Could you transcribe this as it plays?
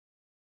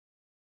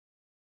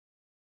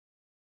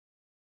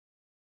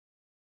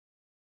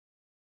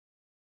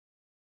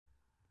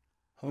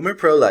HOMER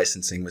Pro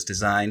licensing was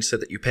designed so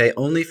that you pay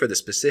only for the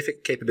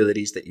specific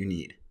capabilities that you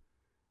need.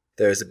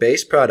 There is a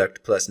base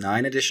product plus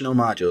 9 additional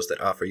modules that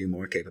offer you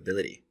more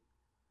capability.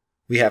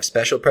 We have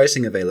special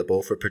pricing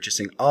available for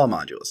purchasing all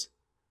modules.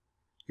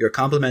 Your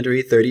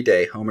complimentary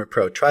 30-day HOMER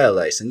Pro trial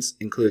license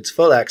includes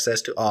full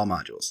access to all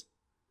modules.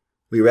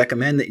 We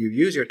recommend that you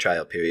use your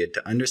trial period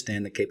to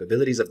understand the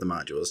capabilities of the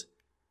modules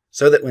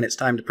so that when it's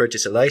time to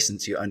purchase a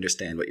license, you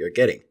understand what you're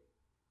getting.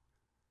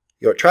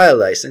 Your trial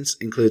license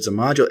includes a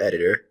module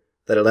editor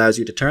that allows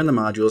you to turn the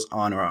modules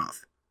on or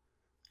off.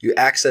 You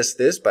access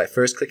this by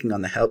first clicking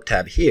on the Help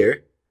tab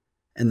here,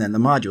 and then the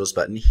Modules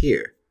button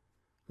here,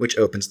 which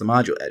opens the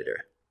module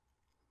editor.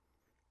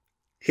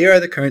 Here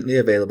are the currently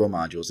available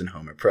modules in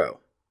HOMER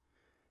Pro.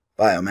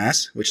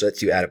 Biomass, which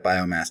lets you add a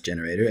biomass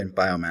generator and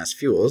biomass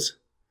fuels.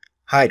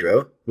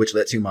 Hydro, which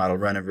lets you model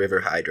run-of-river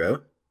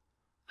hydro.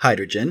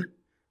 Hydrogen,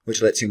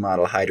 which lets you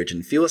model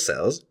hydrogen fuel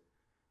cells.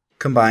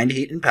 Combined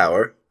heat and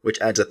power, which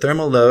adds a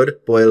thermal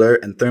load, boiler,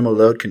 and thermal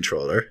load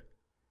controller.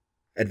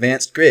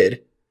 Advanced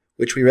grid,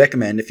 which we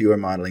recommend if you are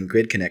modeling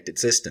grid-connected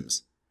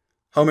systems.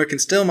 HOMER can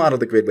still model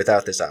the grid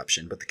without this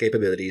option, but the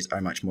capabilities are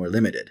much more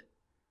limited.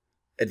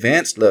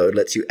 Advanced load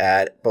lets you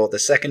add both a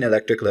second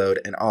electric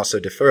load and also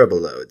deferrable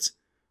loads,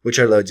 which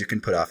are loads you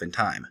can put off in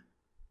time.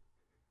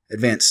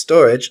 Advanced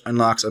storage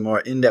unlocks a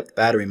more in-depth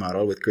battery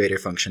model with greater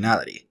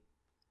functionality.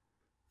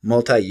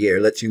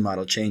 Multi-year lets you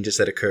model changes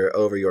that occur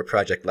over your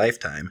project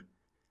lifetime.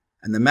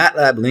 And the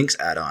MATLAB Links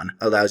add-on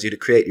allows you to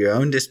create your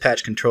own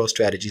dispatch control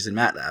strategies in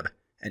MATLAB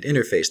and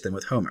interface them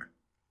with HOMER.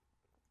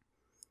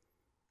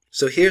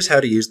 So here's how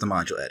to use the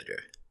module editor.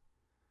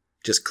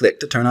 Just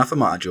click to turn off a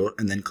module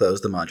and then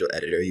close the module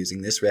editor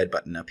using this red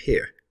button up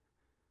here.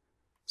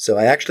 So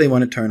I actually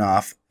want to turn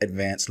off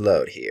Advanced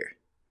Load here.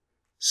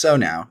 So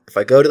now, if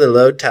I go to the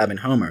Load tab in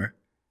HOMER,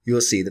 you will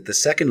see that the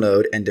second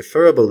load and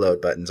deferrable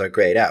load buttons are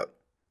grayed out.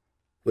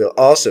 We'll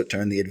also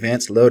turn the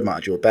Advanced Load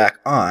module back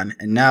on,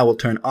 and now we'll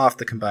turn off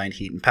the combined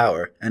heat and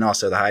power and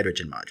also the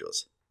hydrogen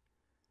modules.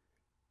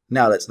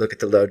 Now let's look at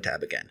the Load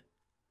tab again.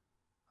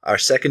 Our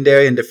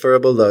secondary and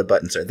deferrable load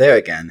buttons are there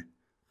again,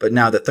 but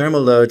now the thermal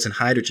loads and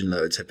hydrogen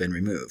loads have been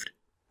removed.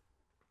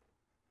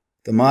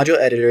 The module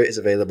editor is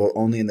available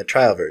only in the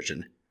trial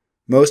version.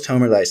 Most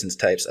HOMER license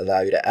types allow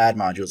you to add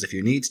modules if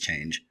your needs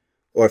change,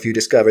 or if you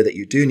discover that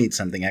you do need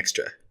something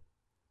extra.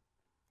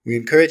 We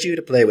encourage you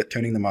to play with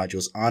turning the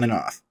modules on and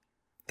off.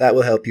 That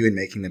will help you in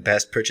making the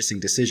best purchasing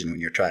decision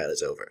when your trial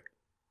is over.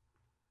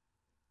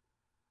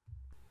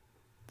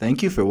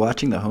 Thank you for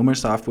watching the HOMER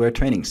Software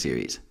Training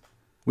Series.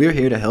 We're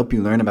here to help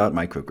you learn about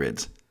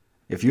microgrids.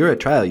 If you're a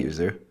trial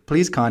user,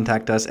 please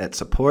contact us at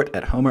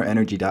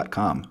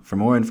support@homerenergy.com for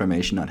more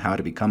information on how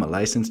to become a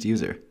licensed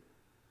user.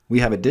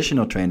 We have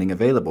additional training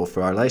available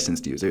for our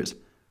licensed users.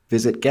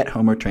 Visit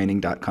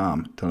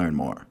gethomertraining.com to learn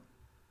more.